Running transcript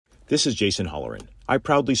This is Jason Holleran. I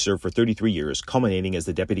proudly served for 33 years, culminating as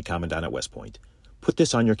the Deputy Commandant at West Point. Put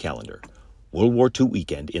this on your calendar. World War II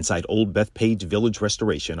weekend inside Old Bethpage Village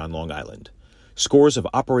Restoration on Long Island. Scores of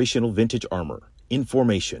operational vintage armor. In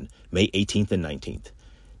formation, May 18th and 19th.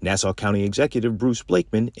 Nassau County Executive Bruce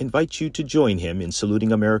Blakeman invites you to join him in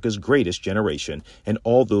saluting America's greatest generation and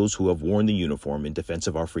all those who have worn the uniform in defense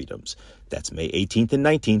of our freedoms. That's May 18th and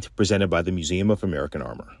 19th, presented by the Museum of American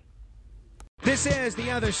Armor. This is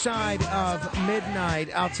The Other Side of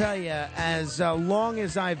Midnight. I'll tell you, as long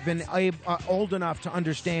as I've been old enough to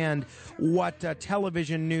understand what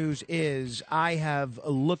television news is, I have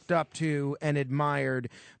looked up to and admired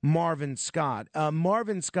Marvin Scott.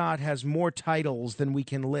 Marvin Scott has more titles than we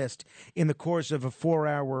can list in the course of a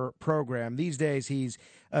 4-hour program. These days, he's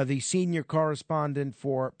the senior correspondent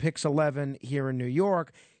for PIX11 here in New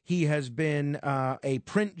York. He has been a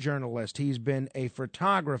print journalist. He's been a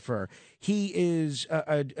photographer. He is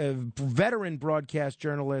a veteran broadcast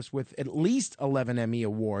journalist with at least 11 Emmy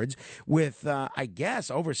Awards, with, I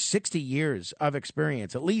guess, over 60 years of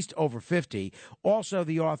experience, at least over 50. Also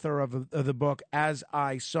the author of the book, As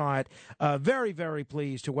I Saw It. Very, very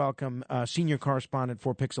pleased to welcome senior correspondent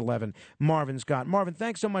for PIX11, Marvin Scott. Marvin,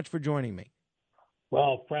 thanks so much for joining me.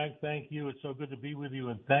 Well, Frank, thank you. It's so good to be with you,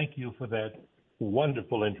 and thank you for that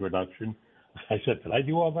wonderful introduction. I said, did I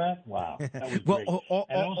do all that? Wow. That was well, great.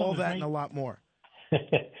 all that and a lot more.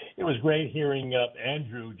 It was great hearing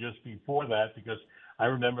Andrew just before that, because I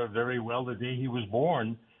remember very well the day he was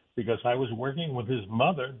born, because I was working with his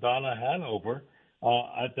mother, Donna Hanover,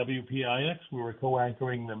 at WPIX. We were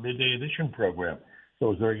co-anchoring the Midday Edition program. So it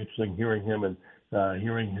was very interesting hearing him and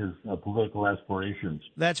hearing his political aspirations.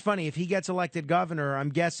 That's funny. If he gets elected governor, I'm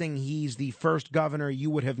guessing he's the first governor you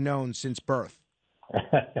would have known since birth.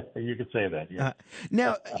 You could say that, yeah.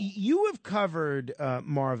 Now, you have covered,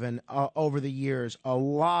 Marvin, over the years, a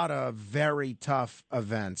lot of very tough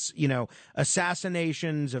events. You know,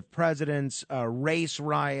 assassinations of presidents, race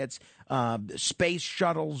riots, space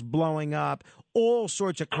shuttles blowing up, all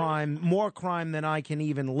sorts of crime, more crime than I can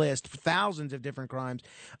even list, thousands of different crimes.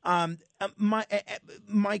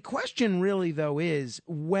 My question really, though, is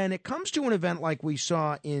when it comes to an event like we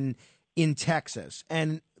saw in Texas,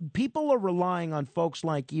 and people are relying on folks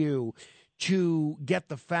like you to get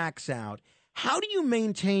the facts out, how do you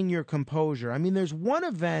maintain your composure? I mean, there's one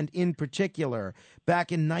event in particular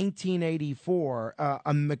back in 1984,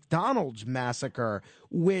 a McDonald's massacre,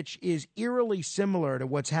 which is eerily similar to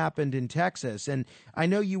what's happened in Texas. And I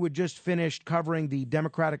know you had just finished covering the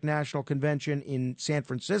Democratic National Convention in San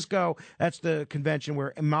Francisco. That's the convention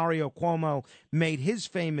where Mario Cuomo made his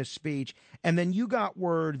famous speech. And then you got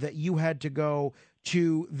word that you had to go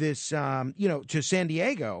to this, to San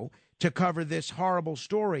Diego to cover this horrible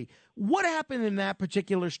story. What happened in that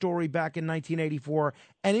particular story back in 1984?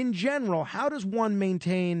 And in general, how does one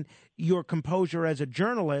maintain your composure as a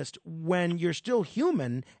journalist when you're still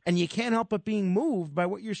human and you can't help but being moved by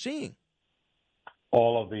what you're seeing?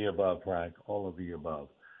 All of the above, Frank, all of the above.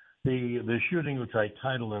 The shooting, which I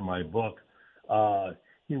titled in my book,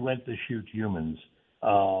 He Went to Shoot Humans.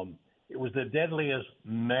 It was the deadliest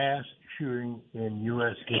mass shooting in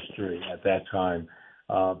U.S. history at that time,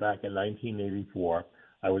 back in 1984.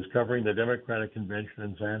 I was covering the Democratic Convention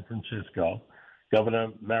in San Francisco. Governor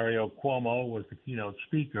Mario Cuomo was the keynote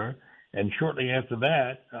speaker. And shortly after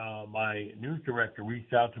that, my news director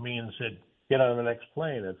reached out to me and said, get on the next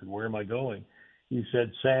plane. I said, where am I going? He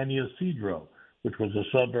said, San Ysidro, which was a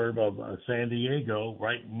suburb of San Diego,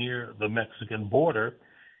 right near the Mexican border.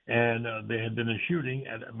 And there had been a shooting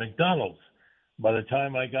at a McDonald's. By the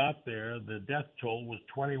time I got there, the death toll was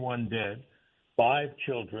 21 dead, 5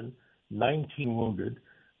 children, 19 wounded.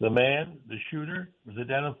 The man, the shooter, was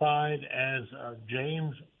identified as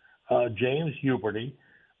James Huberty,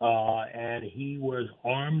 and he was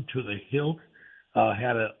armed to the hilt,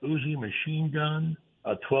 had a Uzi machine gun,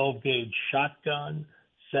 a 12-gauge shotgun,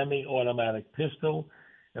 semi-automatic pistol,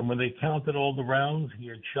 and when they counted all the rounds, he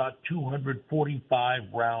had shot 245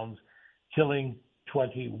 rounds, killing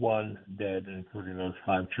 21 dead, including those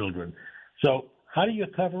 5 children. So how do you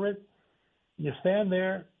cover it? You stand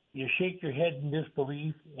there, you shake your head in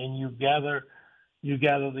disbelief, and you gather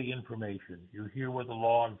the information. You hear what the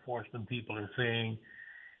law enforcement people are saying,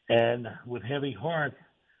 and with heavy heart,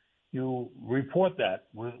 you report that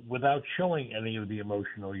without showing any of the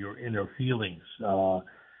emotion or your inner feelings.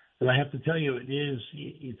 And I have to tell you,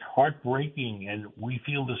 it's heartbreaking, and we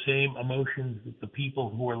feel the same emotions that the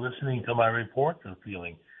people who are listening to my report are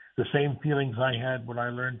feeling. The same feelings I had when I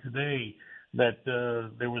learned today that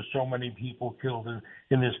there were so many people killed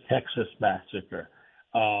in this Texas massacre.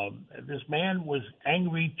 This man was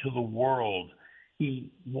angry to the world.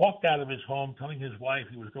 He walked out of his home telling his wife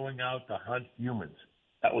he was going out to hunt humans.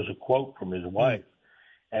 That was a quote from his wife.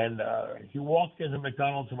 And he walked into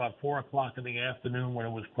McDonald's about 4 o'clock in the afternoon when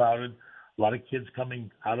it was crowded, a lot of kids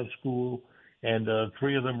coming out of school, and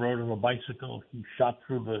 3 of them rode on a bicycle. He shot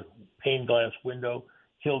through the pane glass window,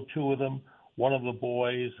 killed 2 of them. One of the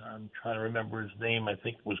boys, I'm trying to remember his name, I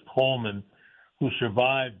think it was Coleman, who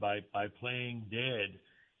survived by playing dead.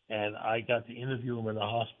 And I got to interview him in the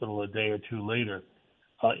hospital a day or 2 later.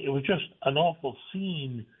 It was just an awful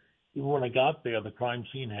scene. Even when I got there, the crime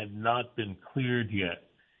scene had not been cleared yet.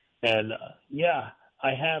 And,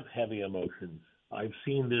 I have heavy emotions. I've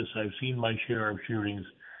seen this. I've seen my share of shootings,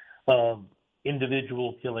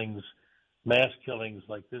 individual killings, mass killings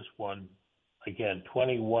like this one. Again,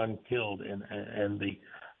 21 killed, and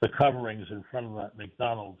the coverings in front of that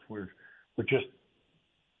McDonald's were just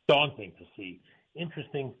daunting to see.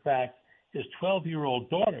 Interesting fact, his 12-year-old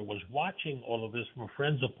daughter was watching all of this from a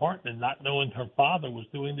friend's apartment, not knowing her father was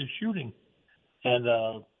doing the shooting. And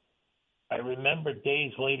I remember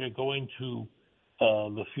days later going to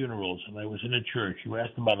the funerals, and I was in a church. You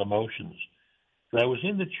asked about emotions. And I was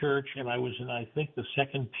in the church, and I was in, I think, the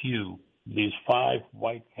second pew, these 5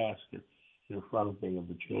 white caskets in front of me of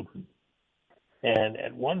the children. And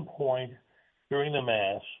at one point during the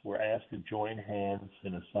Mass, we're asked to join hands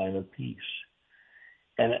in a sign of peace.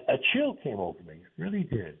 And a chill came over me. It really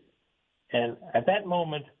did. And at that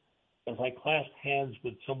moment, as I clasped hands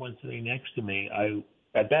with someone sitting next to me,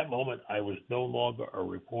 at that moment, I was no longer a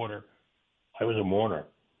reporter. I was a mourner,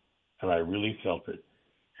 and I really felt it.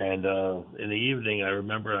 And in the evening, I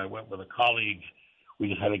remember I went with a colleague. We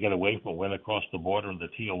just had to get away from it. Went across the border into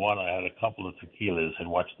Tijuana. I had a couple of tequilas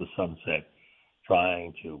and watched the sunset,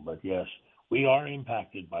 trying to. But yes, we are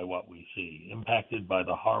impacted by what we see, impacted by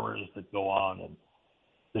the horrors that go on. And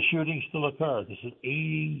the shootings still occur. This is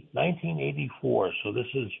 1984, so this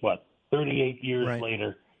is, 38 years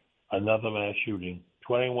later, another mass shooting.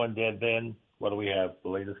 21 dead then. What do we have? The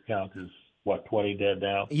latest count is, 20 dead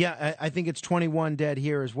now? Yeah, I think it's 21 dead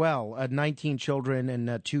here as well. 19 children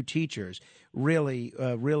and 2 teachers. Really,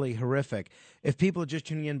 really horrific. If people are just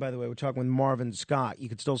tuning in, by the way, we're talking with Marvin Scott. You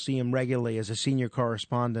can still see him regularly as a senior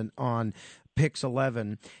correspondent on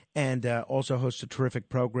PIX11, and also hosts a terrific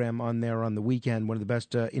program on there on the weekend, one of the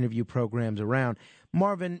best interview programs around.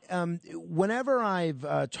 Marvin, whenever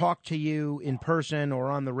I've talked to you in person or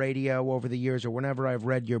on the radio over the years, or whenever I've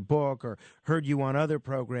read your book or heard you on other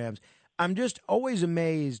programs, I'm just always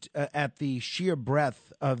amazed at the sheer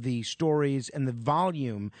breadth of the stories and the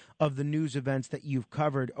volume of the news events that you've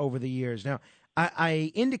covered over the years. Now,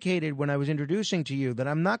 I indicated when I was introducing to you that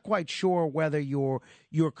I'm not quite sure whether your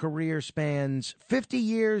career spans 50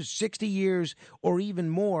 years, 60 years, or even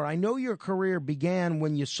more. I know your career began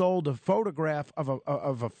when you sold a photograph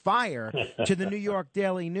of a fire to the New York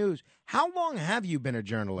Daily News. How long have you been a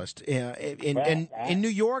journalist in New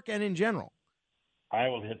York and in general? I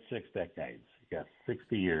will hit 6 decades. Yes,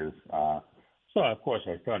 60 years. So, of course,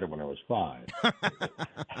 I started when I was 5.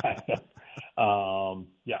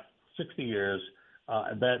 60 years.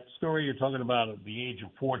 That story you're talking about at the age of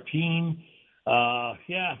 14, I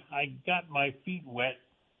got my feet wet.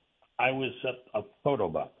 I was a photo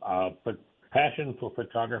buff, but passion for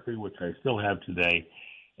photography, which I still have today.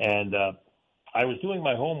 And I was doing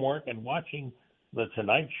my homework and watching The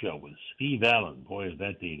Tonight Show with Steve Allen. Boy, is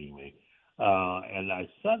that dating me. And I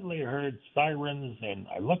suddenly heard sirens, and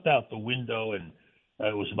I looked out the window, and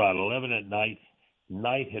it was about 11 at night.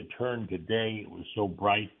 Night had turned to day. It was so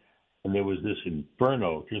bright, and there was this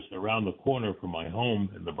inferno just around the corner from my home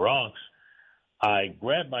in the Bronx. I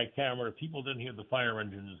grabbed my camera. People didn't hear the fire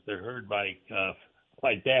engines. They heard my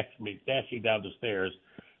dashing down the stairs.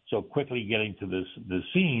 So quickly getting to the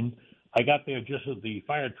scene, I got there just as the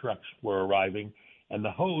fire trucks were arriving, and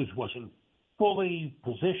the hose wasn't fully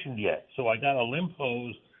positioned yet. So I got a limp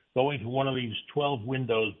hose going to one of these 12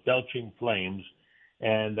 windows, belching flames,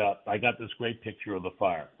 and I got this great picture of the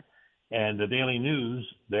fire. And the Daily News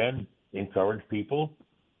then encouraged people,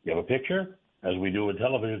 you have a picture? As we do in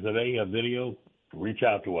television today, a video, reach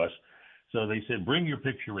out to us. So they said, bring your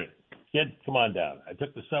picture in. Kid, come on down. I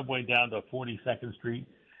took the subway down to 42nd Street.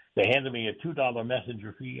 They handed me a $2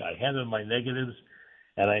 messenger fee. I handed them my negatives,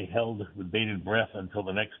 and I held with bated breath until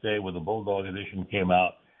the next day when the Bulldog edition came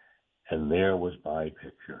out, and there was my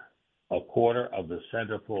picture. A quarter of the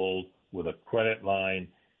centerfold with a credit line,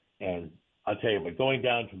 and I'll tell you, but going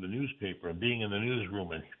down to the newspaper and being in the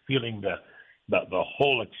newsroom and feeling the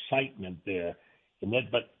whole excitement there, and then,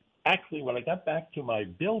 but actually when I got back to my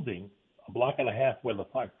building, a block and a half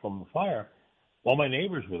from the fire, all my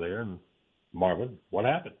neighbors were there, and Marvin, what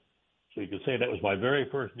happened? So you could say that was my very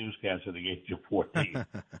first newscast at the age of 14.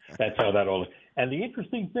 That's how that all. And the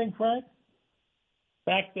interesting thing, Frank,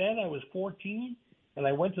 back then I was 14 and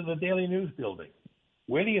I went to the Daily News building.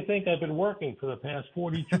 Where do you think I've been working for the past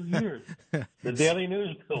 42 years? The Daily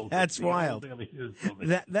News building. That's wild. Daily News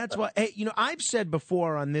building. That's why. Hey, I've said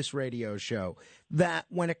before on this radio show that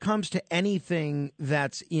when it comes to anything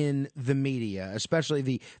that's in the media, especially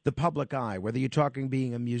the public eye, whether you're talking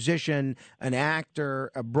being a musician, an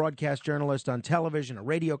actor, a broadcast journalist on television, a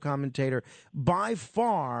radio commentator, by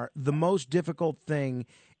far the most difficult thing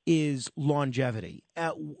is longevity.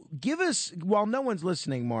 Give us, while no one's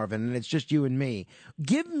listening, Marvin, and it's just you and me,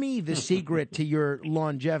 give me the secret to your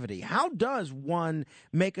longevity. How does one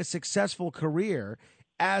make a successful career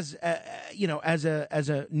as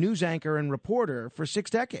a news anchor and reporter for 6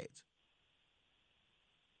 decades?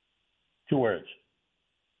 2 words: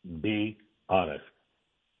 be honest.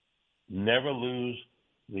 Never lose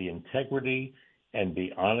the integrity and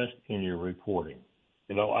be honest in your reporting.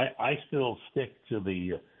 I still stick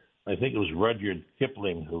to I think it was Rudyard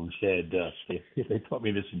Kipling who said, they taught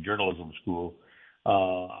me this in journalism school,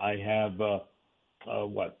 I have,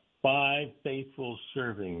 5 faithful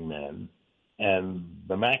serving men, and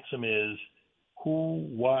the maxim is who,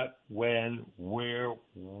 what, when, where,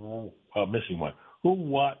 missing one. Who,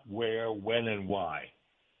 what, where, when, and why.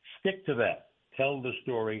 Stick to that. Tell the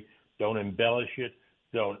story. Don't embellish it.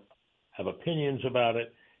 Don't have opinions about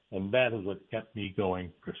it. And that is what kept me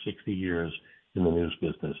going for 60 years in the news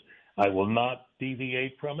business. I will not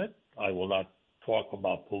deviate from it. I will not talk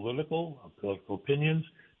about political opinions.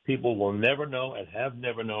 People will never know and have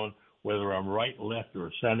never known whether I'm right, left, or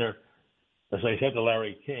center. As I said to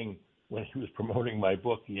Larry King when he was promoting my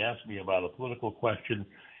book, he asked me about a political question,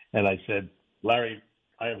 and I said, Larry,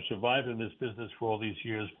 I have survived in this business for all these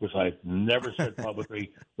years because I've never said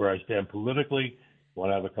publicly where I stand politically.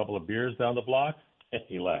 Want to have a couple of beers down the block? And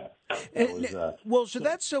he laughed. So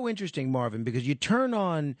that's so interesting, Marvin, because you turn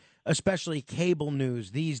on especially cable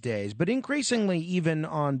news these days, but increasingly even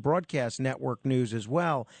on broadcast network news as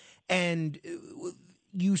well, and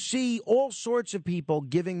you see all sorts of people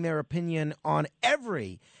giving their opinion on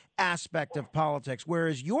every aspect of politics,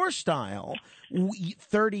 whereas your style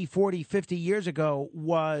 30, 40, 50 years ago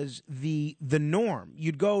was the norm.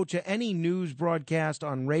 You'd go to any news broadcast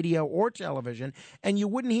on radio or television, and you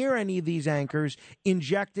wouldn't hear any of these anchors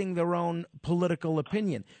injecting their own political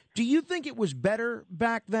opinion. Do you think it was better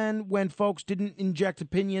back then when folks didn't inject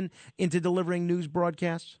opinion into delivering news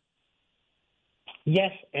broadcasts?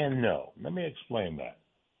 Yes and no. Let me explain that.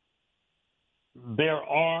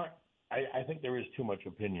 I think there is too much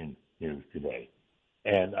opinion news today.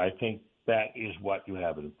 And I think that is what you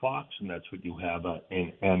have in Fox, and that's what you have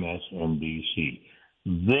in MSNBC.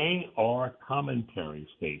 They are commentary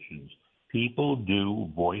stations. People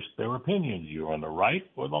do voice their opinions. You're on the right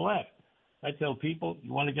or the left. I tell people,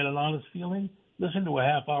 you want to get an honest feeling? Listen to a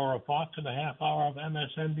half hour of Fox and a half hour of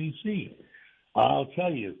MSNBC. I'll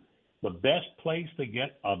tell you, the best place to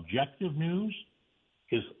get objective news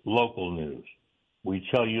is local news. We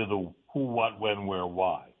tell you the who, what, when, where,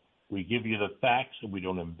 why. We give you the facts and we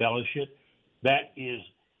don't embellish it. That is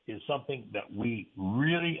something that we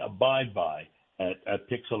really abide by at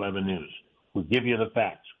PIX11 News. We give you the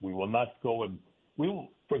facts. We will not go and we will,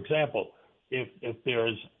 for example, if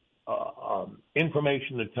there's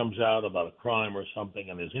information that comes out about a crime or something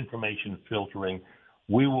and there's information filtering,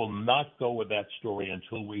 we will not go with that story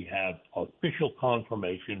until we have official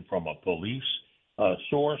confirmation from a police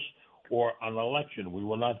source or an election. We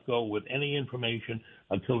will not go with any information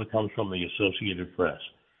until it comes from the Associated Press.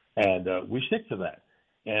 And we stick to that.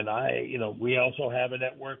 And we also have a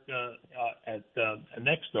network at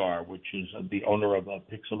Nexstar, which is the owner of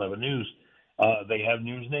PIX11 News. They have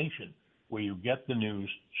News Nation, where you get the news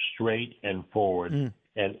straight and forward.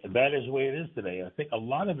 And that is the way it is today. I think a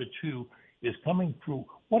lot of it, too, is coming through.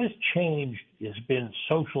 What has changed has been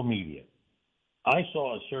social media. I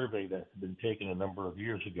saw a survey that had been taken a number of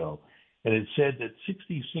years ago, and it said that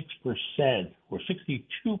 66% or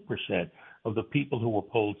 62% of the people who were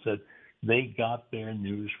polled said they got their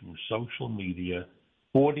news from social media.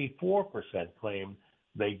 44% claimed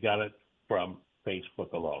they got it from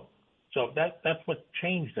Facebook alone. So that's what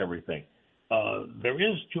changed everything. There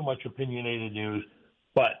is too much opinionated news,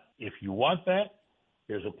 but if you want that,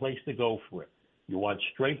 there's a place to go for it. You want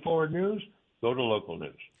straightforward news? Go to local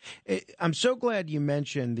news. I'm so glad you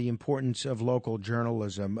mentioned the importance of local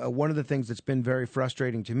journalism. One of the things that's been very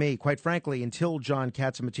frustrating to me, quite frankly, until John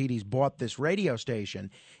Catsimatidis bought this radio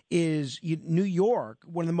station, is New York,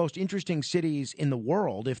 one of the most interesting cities in the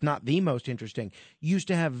world, if not the most interesting, used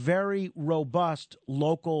to have very robust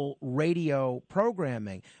local radio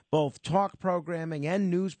programming. both talk programming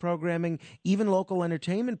and news programming, even local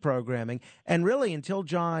entertainment programming. And really, until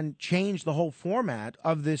John changed the whole format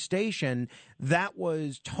of this station, that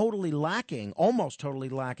was totally lacking, almost totally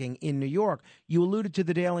lacking in New York. You alluded to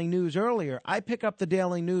the Daily News earlier. I pick up the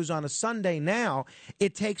Daily News on a Sunday now.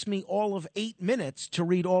 It takes me all of 8 minutes to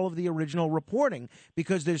read all of the original reporting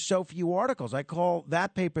because there's so few articles. I call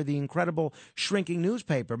that paper the incredible shrinking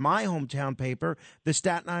newspaper. My hometown paper, the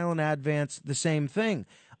Staten Island Advance, the same thing.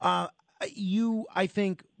 You, I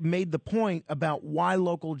think, made the point about why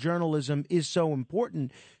local journalism is so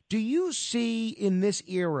important. Do you see in this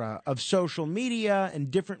era of social media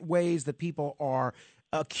and different ways that people are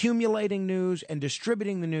accumulating news and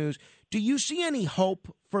distributing the news, do you see any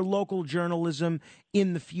hope for local journalism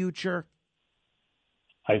in the future?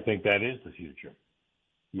 I think that is the future.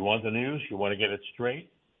 You want the news? You want to get it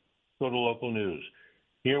straight? Go to local news.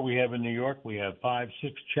 Here we have in New York, we have 5,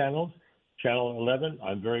 6 channels. Channel 11,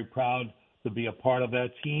 I'm very proud to be a part of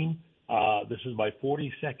that team. This is my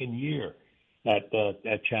 42nd year at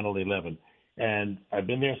Channel 11, and I've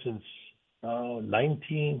been there since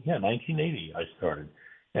 1980. I started,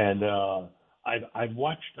 and I've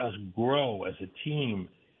watched us grow as a team,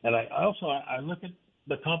 and I look at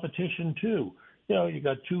the competition too. You know, you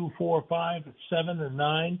got 2, 4, 5, 7, and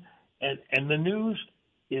 9, and the news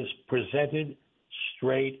is presented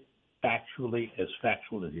straight, factually, as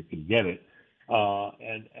factual as you can get it,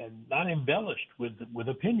 and not embellished with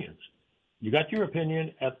opinions. You got your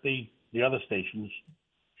opinion at the other stations,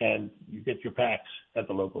 and you get your facts at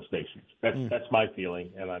the local stations. That's my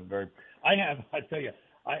feeling, and I tell you,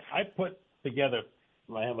 I put together.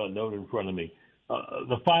 I have a note in front of me.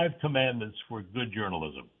 The 5 commandments for good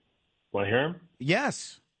journalism. Want to hear them?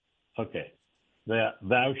 Yes. Okay.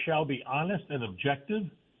 Thou shalt be honest and objective.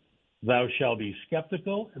 Thou shalt be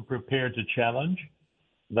skeptical and prepared to challenge.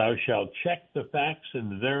 Thou shalt check the facts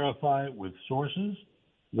and verify with sources.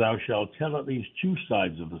 Thou shalt tell at least 2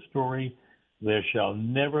 sides of the story. There shall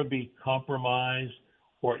never be compromise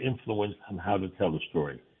or influence on how to tell the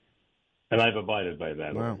story. And I've abided by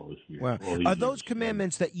that all those years. Wow. Are those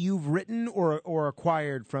commandments that you've written or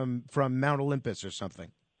acquired from Mount Olympus or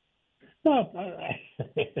something? No,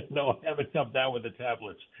 no, I haven't come down with the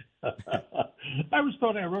tablets. I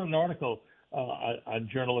wrote an article on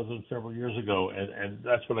journalism several years ago, and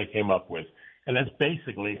that's what I came up with. And that's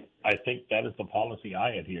basically, I think that is the policy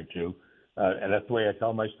I adhere to, and that's the way I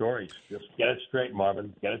tell my stories. Just get it straight,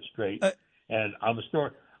 Marvin, get it straight. And on the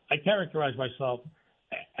story, I characterize myself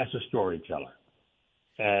as a storyteller.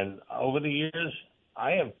 And over the years,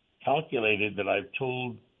 I have calculated that I've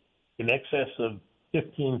told in excess of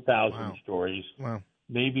 15,000 stories. Wow.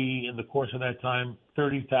 Maybe in the course of that time,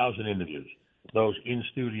 30,000 interviews, those in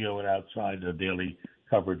studio and outside the daily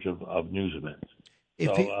coverage of news events.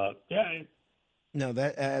 No,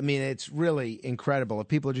 it's really incredible. If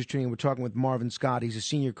people are just tuning in, we're talking with Marvin Scott. He's a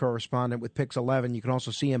senior correspondent with PIX11. You can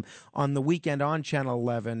also see him on the weekend on Channel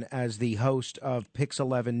 11 as the host of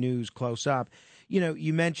PIX11 News Close Up. You know,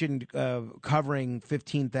 you mentioned covering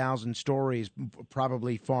 15,000 stories,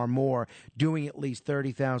 probably far more, doing at least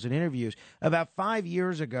 30,000 interviews. About 5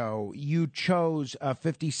 years ago, you chose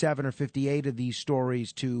 57 or 58 of these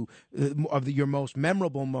stories your most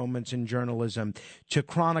memorable moments in journalism to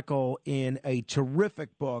chronicle in a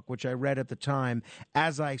terrific book, which I read at the time,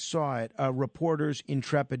 As I Saw It, A Reporter's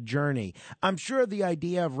Intrepid Journey. I'm sure the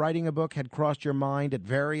idea of writing a book had crossed your mind at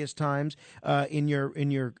various times in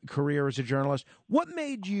your career as a journalist. What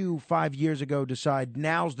made you 5 years ago decide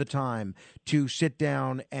now's the time to sit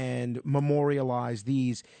down and memorialize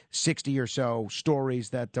these 60 or so stories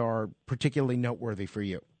that are particularly noteworthy for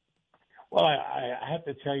you? Well, I have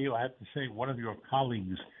to tell you, I have to say one of your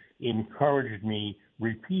colleagues encouraged me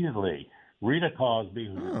repeatedly. Rita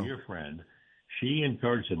Cosby, who's a dear friend, she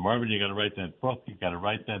encouraged, said, Marvin, you got to write that book. You got to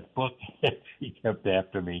write that book. She kept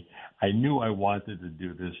after me. I knew I wanted to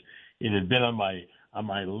do this. It had been on my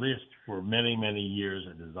list for many, many years,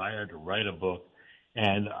 a desire to write a book.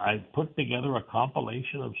 And I put together a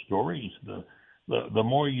compilation of stories. The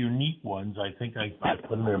more unique ones, I think I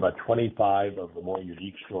put in there about 25 of the more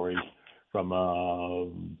unique stories, from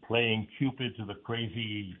playing Cupid to the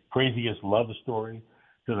craziest love story,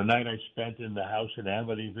 to the night I spent in the house in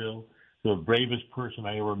Amityville, to the bravest person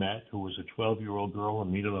I ever met, who was a 12-year-old girl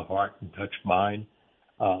and needed a heart and touched mine.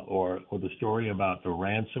 Or the story about the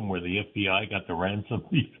ransom, where the FBI got the ransom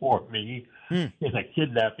before me in a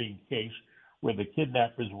kidnapping case where the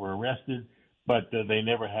kidnappers were arrested, but they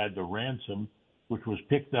never had the ransom, which was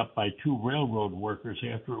picked up by 2 railroad workers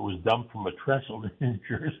after it was dumped from a trestle in New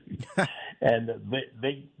Jersey. And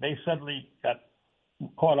they suddenly got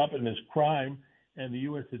caught up in this crime, and the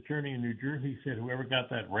U.S. attorney in New Jersey said whoever got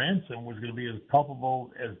that ransom was going to be as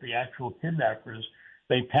culpable as the actual kidnappers.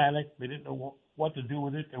 They panicked. They didn't know what to do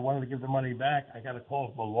with it. They wanted to give the money back. I got a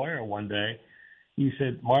call from a lawyer one day. He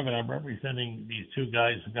said, Marvin, I'm representing these two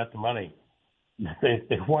guys who got the money.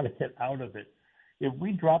 They want to get out of it. If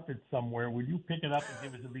we dropped it somewhere, would you pick it up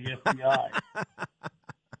and give it to the FBI?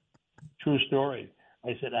 True story.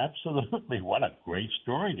 I said, absolutely. What a great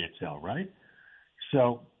story to tell, right?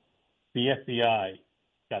 So the FBI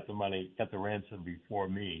got the money, got the ransom before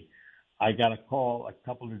me. I got a call a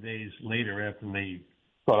couple of days later after they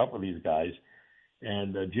caught up with these guys,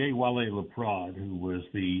 and J. Wale LaPrade, who was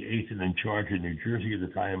the agent in charge in New Jersey at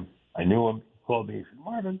the time, I knew him, called me and said,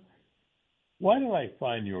 Marvin, why did I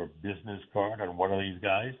find your business card on one of these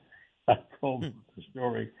guys? I told him the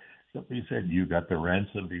story. Somebody said, you got the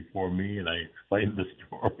ransom before me, and I explained the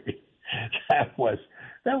story. That was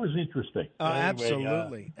interesting.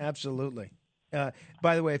 Anyway, absolutely.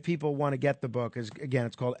 By the way, if people want to get the book, again,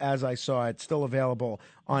 it's called As I Saw It. It's still available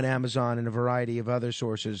on Amazon and a variety of other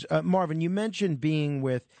sources. Marvin, you mentioned being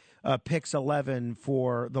with PIX11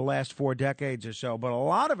 for the last 4 decades or so, but a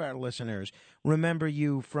lot of our listeners remember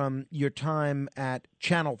you from your time at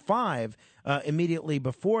Channel 5 immediately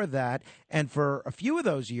before that. And for a few of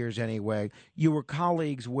those years anyway, you were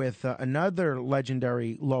colleagues with another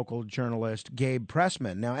legendary local journalist, Gabe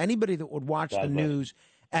Pressman. Now, anybody that would watch the news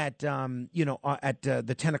at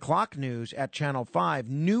the 10 o'clock news at Channel 5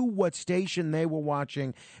 knew what station they were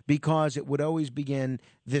watching because it would always begin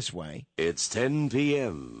this way. It's 10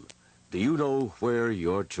 p.m. Do you know where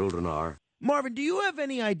your children are? Marvin, do you have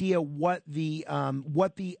any idea what the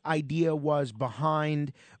idea was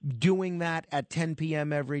behind doing that at 10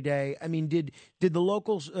 p.m. every day? I mean, did the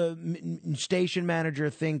local station manager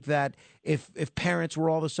think that if parents were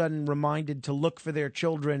all of a sudden reminded to look for their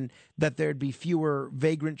children, that there'd be fewer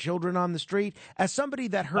vagrant children on the street? As somebody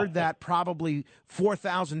that heard that probably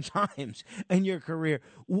 4,000 times in your career,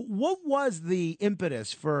 what was the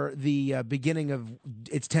impetus for the beginning of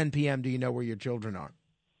It's 10 p.m. Do you know where your children are?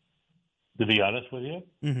 To be honest with you,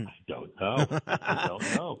 Mm-hmm. I don't know. I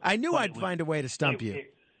don't know. I knew I'd find a way to stump you.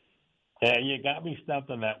 You got me stumped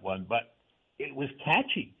on that one, but it was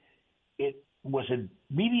catchy. It was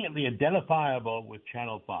immediately identifiable with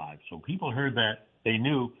Channel 5. So people heard that. They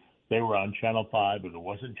knew they were on Channel 5, but it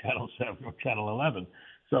wasn't Channel 7 or Channel 11.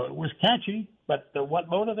 So it was catchy, but what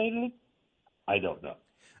motivated it, I don't know.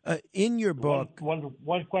 In your book, one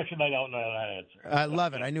question I don't know how to answer. I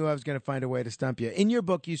love it. I knew I was going to find a way to stump you. In your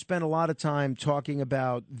book, you spent a lot of time talking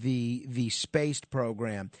about the spaced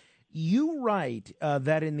program. You write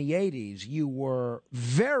that in the 80s, you were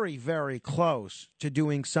very, very close to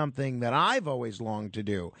doing something that I've always longed to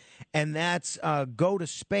do, and that's go to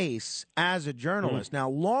space as a journalist. Mm-hmm. Now,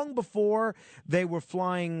 long before they were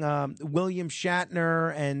flying William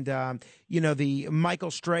Shatner and, the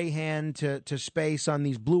Michael Strahan to space on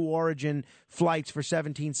these Blue Origin flights for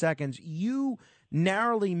 17 seconds, you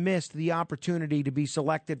narrowly missed the opportunity to be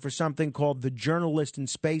selected for something called the Journalist in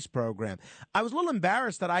Space program. I was a little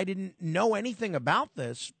embarrassed that I didn't know anything about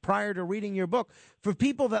this prior to reading your book. For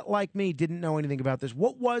people that, like me, didn't know anything about this,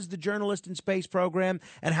 what was the Journalist in Space program,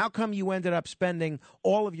 and how come you ended up spending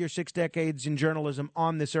all of your 6 decades in journalism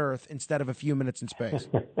on this Earth instead of a few minutes in space?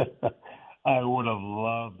 I would have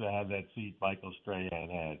loved to have that seat Michael Strahan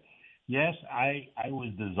had. Yes, I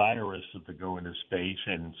was desirous to go into space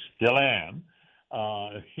and still am.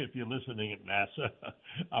 If you're listening at NASA,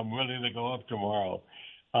 I'm willing to go up tomorrow.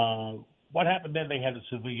 What happened then? They had a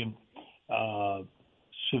civilian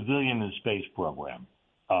in space program.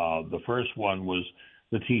 The first one was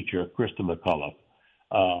the teacher, Krista McCullough.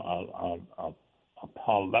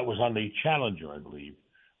 That was on the Challenger, I believe.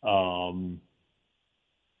 I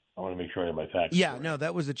want to make sure I have my facts. Yeah, correct. No,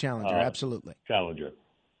 that was the Challenger, absolutely. Challenger.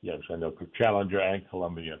 Yes, I know Challenger and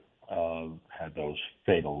Columbia had those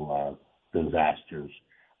fatal disasters.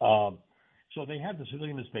 So they had the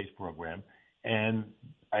civilian space program, and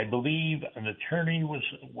I believe an attorney was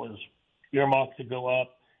earmarked to go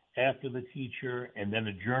up after the teacher, and then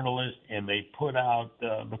a journalist, and they put out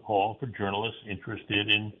the call for journalists interested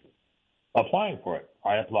in applying for it.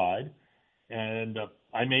 I applied, and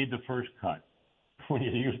I made the first cut. When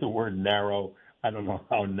you use the word narrow, I don't know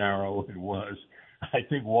how narrow it was. I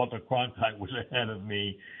think Walter Cronkite was ahead of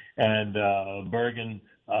me, and Bergen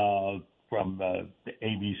from the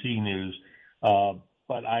ABC News.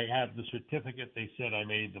 But I have the certificate. They said I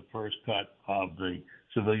made the first cut of the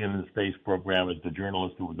civilian in space program as the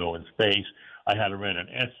journalist who would go in space. I had to write an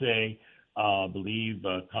essay. I believe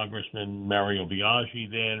Congressman Mario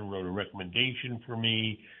Biaggi then wrote a recommendation for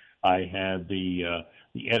me. I had the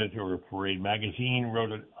editor of Parade magazine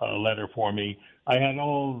wrote a letter for me. I had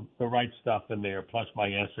all the right stuff in there, plus my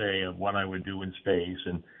essay of what I would do in space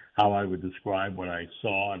and how I would describe what I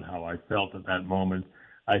saw and how I felt at that moment.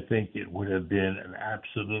 I think it would have been an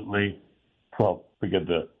absolutely, well, forget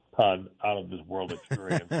the pun, out of this world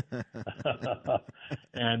experience.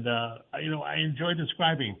 And I enjoy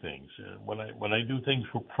describing things. When I do things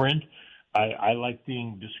for print, I like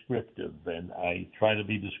being descriptive, and I try to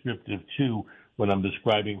be descriptive too when I'm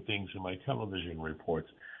describing things in my television reports.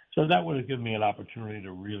 So that would have given me an opportunity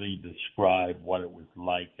to really describe what it was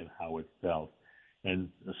like and how it felt. And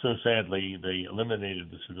so sadly, they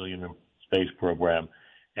eliminated the civilian space program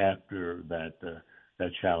after that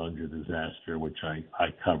Challenger disaster, which I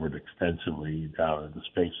covered extensively down at the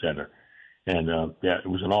Space Center. And it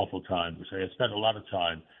was an awful time. I spent a lot of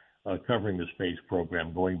time covering the space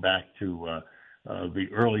program, going back to the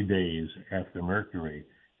early days after Mercury.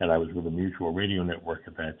 And I was with the Mutual Radio Network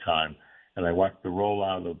at that time. And I watched the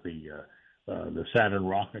rollout of the Saturn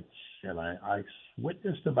rockets, and I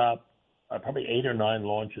witnessed about probably 8 or 9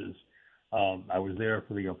 launches. I was there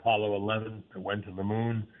for the Apollo 11 that went to the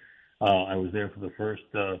moon. I was there for the first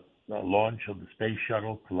launch of the space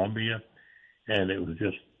shuttle, Columbia, and it was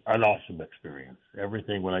just an awesome experience.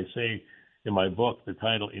 Everything, when I say in my book, the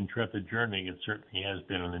title Intrepid Journey, it certainly has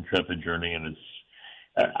been an intrepid journey, and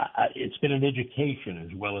it's been an education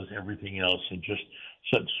as well as everything else, and just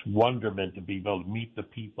such wonderment to be able to meet the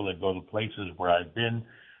people and go to places where I've been,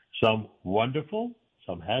 some wonderful,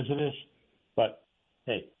 some hazardous, but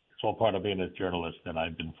hey, it's all part of being a journalist, and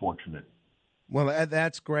I've been fortunate. Well,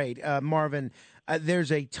 that's great. Marvin, there's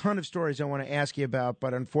a ton of stories I want to ask you about,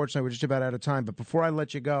 but unfortunately we're just about out of time. But before I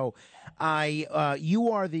let you go,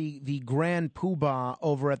 you are the grand poobah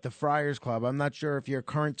over at the Friars Club. I'm not sure if your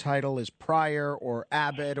current title is Prior or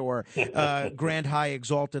Abbot or Grand High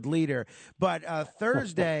Exalted Leader, but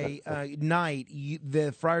Thursday night,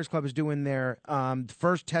 the Friars Club is doing their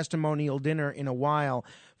first testimonial dinner in a while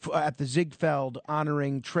at the Ziegfeld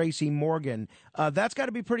honoring Tracy Morgan. That's got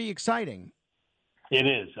to be pretty exciting. It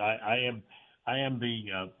is. I am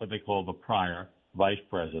the what they call the prior vice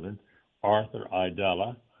president. Arthur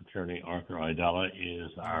Idella, Attorney Arthur Idella, is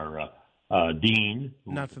our dean.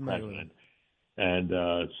 Not familiar with him. And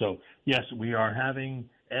so, yes, we are having,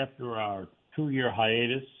 after our 2-year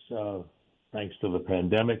hiatus, thanks to the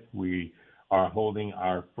pandemic, we are holding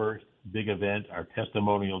our first big event, our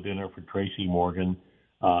testimonial dinner for Tracy Morgan.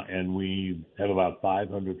 And we have about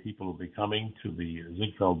 500 people who will be coming to the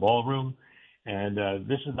Ziegfeld Ballroom. And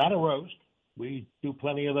this is not a roast. We do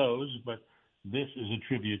plenty of those, but this is a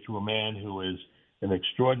tribute to a man who is an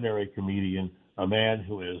extraordinary comedian, a man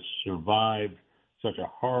who has survived such a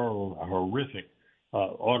horrific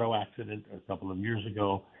auto accident a couple of years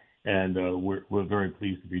ago, and we're very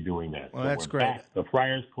pleased to be doing that. Well, so that's great. Back. The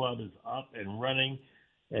Friars Club is up and running,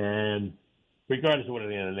 and regardless of what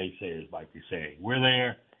any of the naysayers might be saying, we're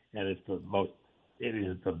there, and it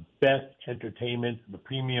is the best entertainment, the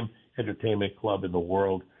premium entertainment club in the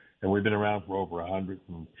world, and we've been around for over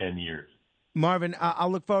 110 years. Marvin, I'll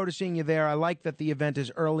look forward to seeing you there. I like that the event is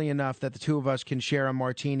early enough that the two of us can share a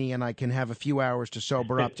martini and I can have a few hours to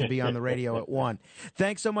sober up to be on the radio at 1.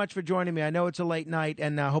 Thanks so much for joining me. I know it's a late night,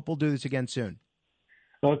 and I hope we'll do this again soon.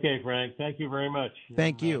 Okay, Frank. Thank you very much.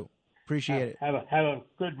 Thank you. Appreciate it. Have a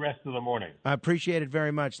good rest of the morning. I appreciate it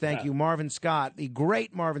very much. Thank you. Marvin Scott, the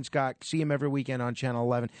great Marvin Scott. See him every weekend on Channel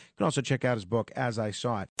 11. You can also check out his book, As I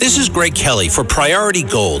Saw It. This is Greg Kelly for Priority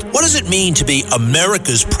Gold. What does it mean to be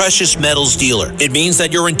America's precious metals dealer? It means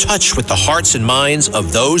that you're in touch with the hearts and minds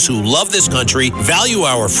of those who love this country, value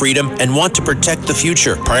our freedom, and want to protect the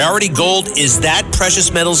future. Priority Gold is that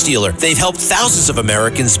precious metals dealer. They've helped thousands of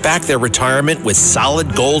Americans back their retirement with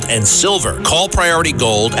solid gold and silver. Call Priority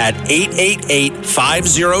Gold at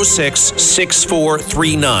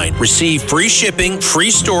 888-506-6439. Receive free shipping, free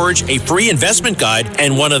storage, a free investment guide,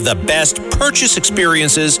 and one of the best purchase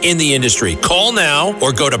experiences in the industry. Call now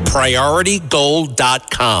or go to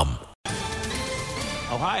PriorityGold.com.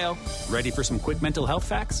 Ohio, ready for some quick mental health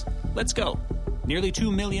facts? Let's go. Nearly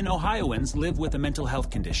 2 million Ohioans live with a mental health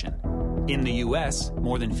condition. In the U.S.,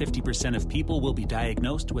 more than 50% of people will be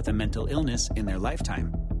diagnosed with a mental illness in their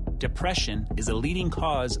lifetime. Depression is a leading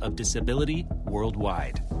cause of disability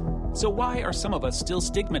worldwide. So why are some of us still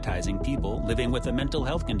stigmatizing people living with a mental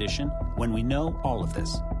health condition when we know all of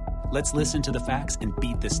this? Let's listen to the facts and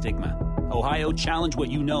beat the stigma. Ohio, challenge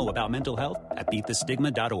what you know about mental health at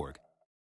beatthestigma.org.